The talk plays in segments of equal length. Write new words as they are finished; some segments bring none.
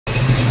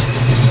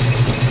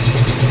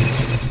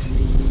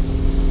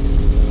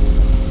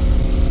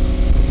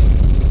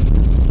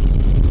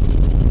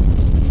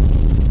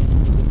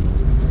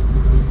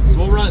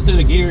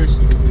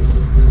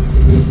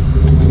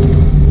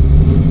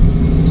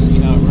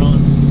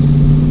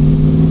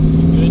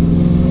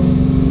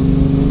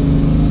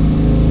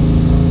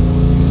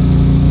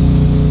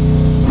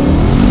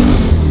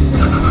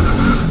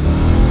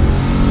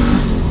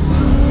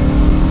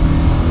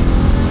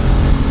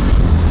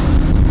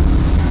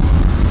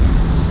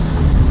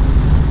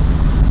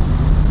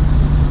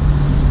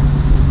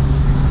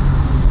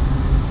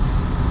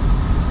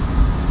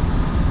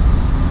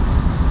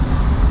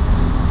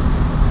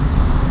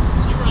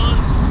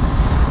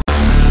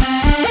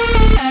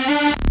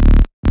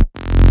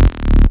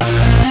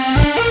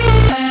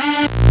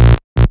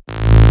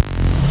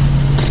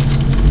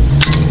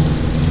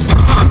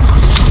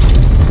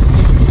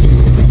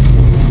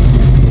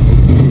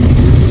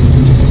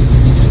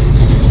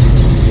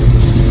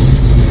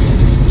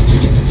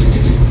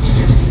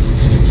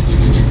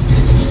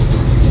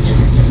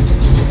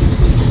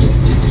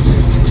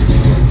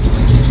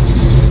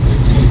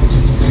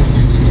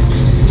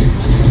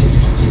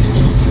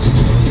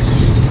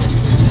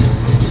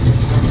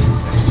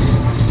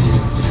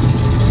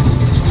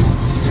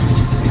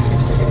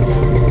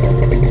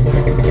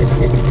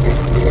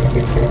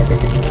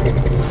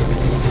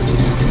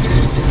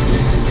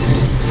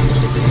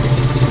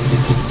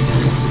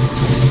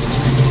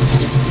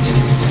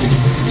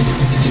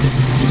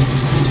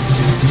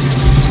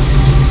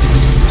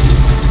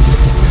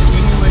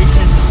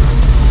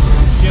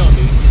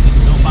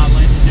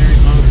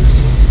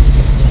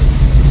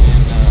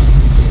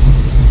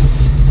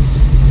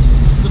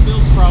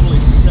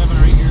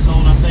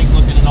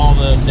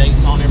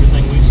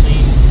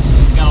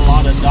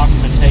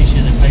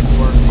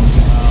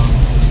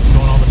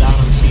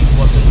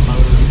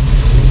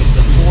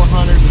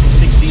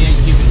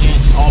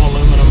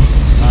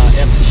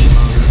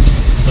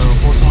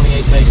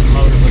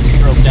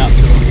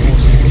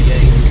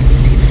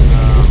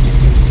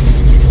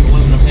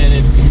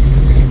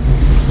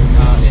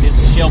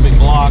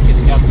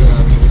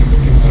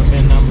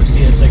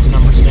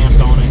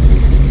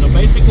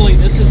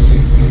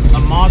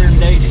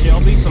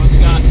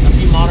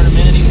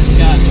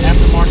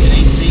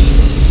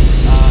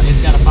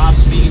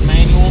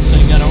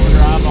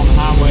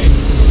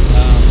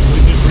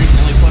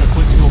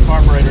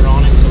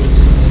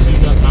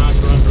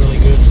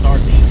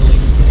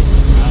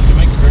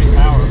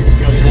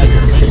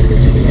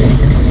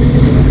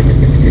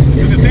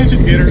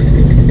hitter.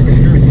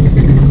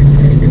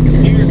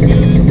 Steer's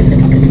good.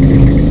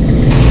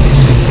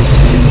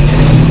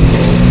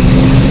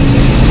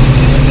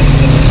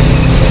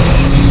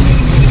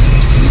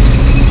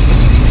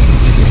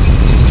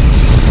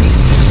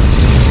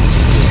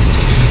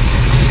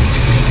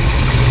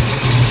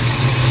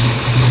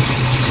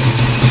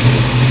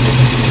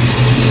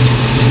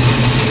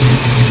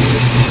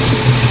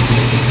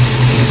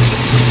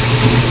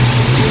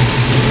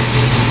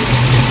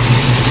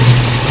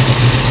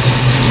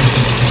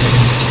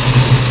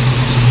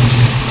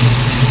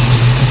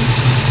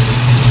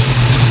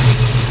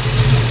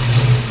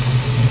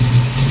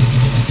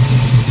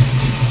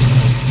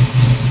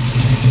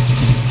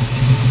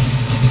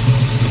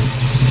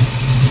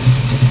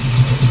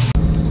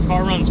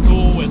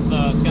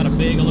 It's got a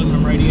big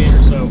aluminum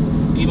radiator, so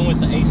even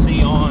with the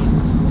AC on,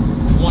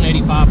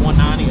 185,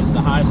 190 is the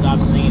highest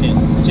I've seen it.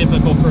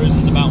 Typical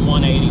cruising's about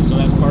 180, so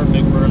that's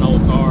perfect for an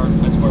old car.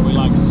 That's where we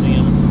like to see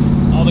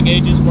them. All the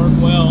gauges work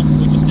well.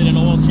 We just did an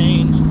oil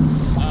change.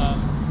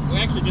 We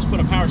actually just put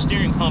a power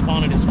steering pump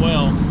on it as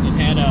well. It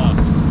had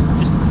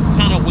just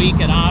kind of weak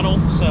at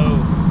idle, so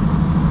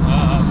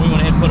we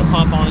went ahead and put a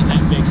pump on it and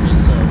that fixed it.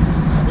 So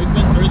we've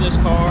been through this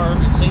car.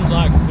 It seems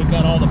like we've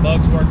got all the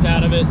bugs worked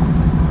out of it.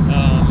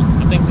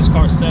 I think this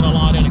car's set a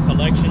lot in a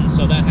collection,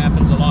 so that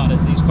happens a lot. As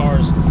these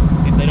cars,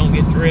 if they don't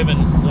get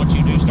driven, once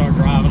you do start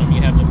driving them,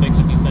 you have to fix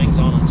a few things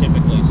on them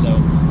typically.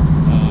 So,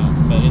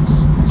 but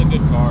it's a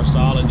good car,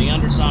 solid. The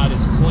underside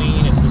is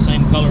clean. It's the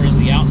same color as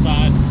the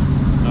outside.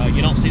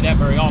 You don't see that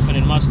very often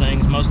in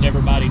Mustangs. Most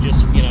everybody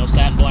just, you know,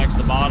 satin blacks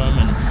the bottom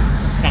and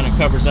kind of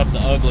covers up the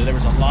ugly. There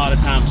was a lot of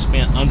time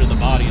spent under the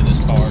body of this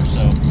car.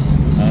 So,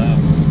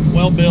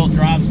 well built,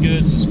 drives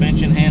good,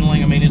 suspension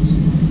handling. I mean, it's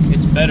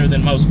better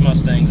than most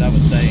Mustangs, I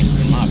would say,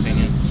 in my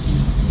opinion.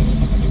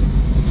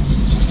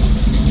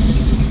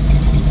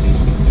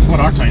 What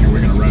octane are we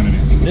going to run in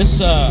it?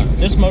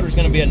 This motor is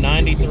going to be a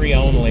 93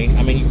 only.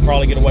 I mean, you can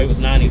probably get away with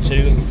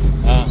 92.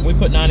 We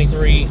put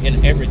 93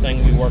 in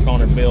everything we work on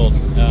or build,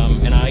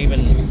 and I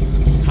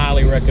even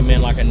highly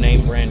recommend like a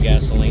name brand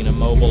gasoline, a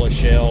Mobil, a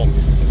Shell.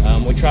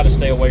 We try to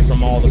stay away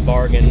from all the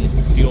bargain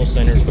fuel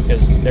centers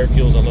because their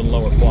fuel's a little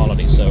lower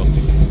quality. So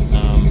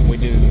we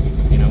do,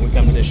 you know, we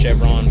come to this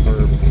Chevron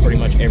for pretty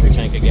much every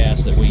tank of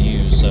gas that we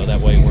use, so that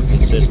way we're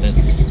consistent.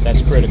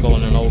 That's critical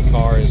in an old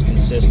car, is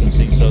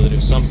consistency, so that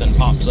if something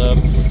pops up,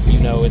 you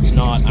know it's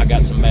not, I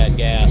got some bad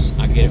gas,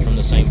 I get it from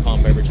the same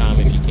pump every time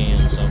if you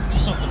can. So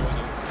just something we do.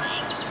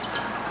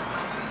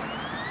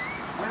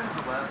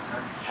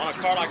 On a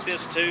car like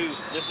this too,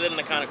 this isn't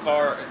the kind of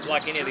car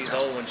like any of these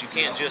old ones. You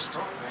can't just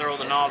throw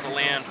the nozzle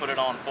in, put it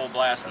on full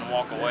blast and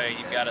walk away.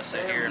 You've got to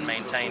sit here and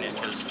maintain it,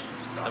 because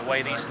the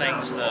way these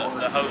things, the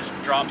hose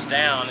drops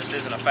down, this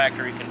isn't a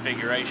factory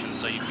configuration,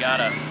 so you've got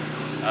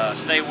to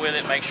stay with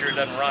it, make sure it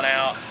doesn't run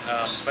out,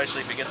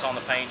 especially if it gets on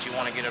the paint. You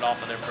want to get it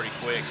off of there pretty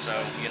quick, so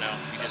you know,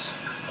 you just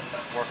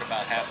work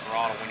about half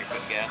throttle when you're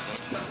putting gas in.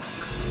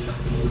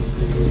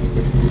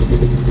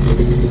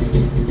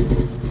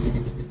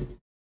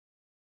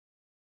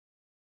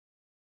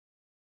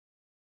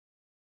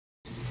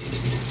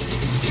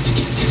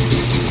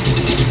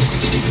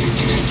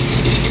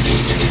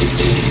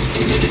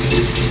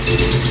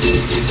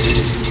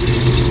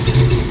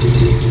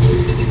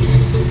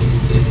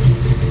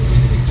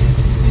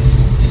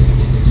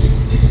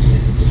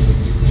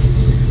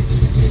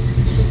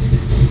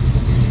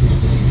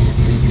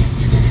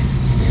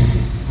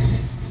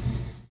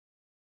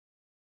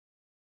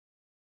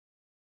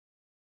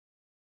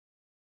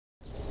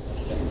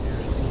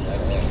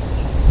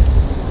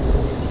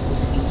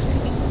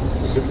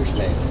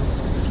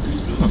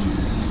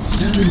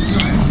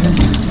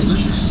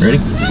 Ready?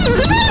 We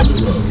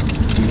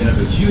have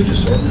a huge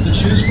assortment to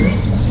choose from.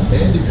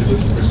 And if you're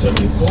looking for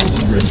something cold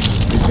to drink,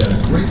 we've got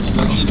a great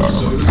selection of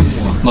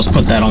sodas. Let's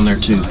put that on there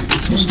too.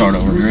 We'll start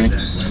over. You ready?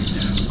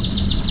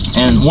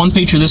 And one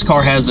feature this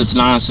car has that's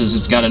nice is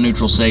it's got a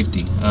neutral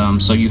safety.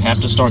 So you have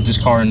to start this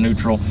car in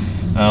neutral.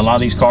 A lot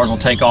of these cars will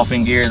take off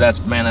in gear. That's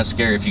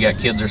scary. If you got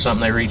kids or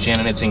something, they reach in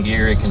and it's in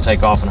gear, it can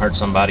take off and hurt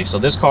somebody. So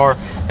this car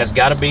has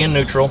got to be in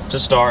neutral to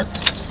start.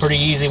 Pretty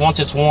easy. Once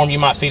it's warm, you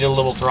might feed it a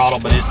little throttle,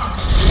 but it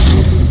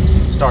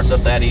starts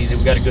up that easy.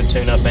 We got a good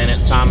tune-up in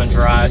it. Timing's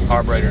right,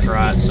 carburetor's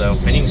right. So,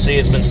 and you can see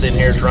it's been sitting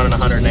here. It's running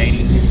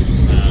 180.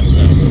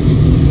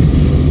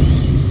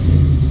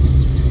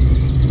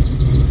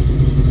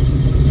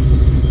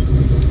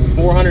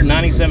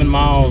 497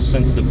 miles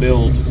since the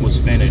build was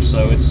finished.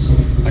 So it's,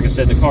 like I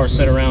said, the car's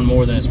set around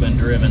more than it's been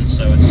driven.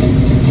 So it's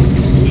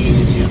key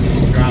that you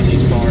drive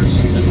these cars.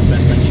 That's the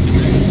best thing you can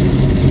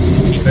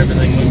do. Keep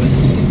everything moving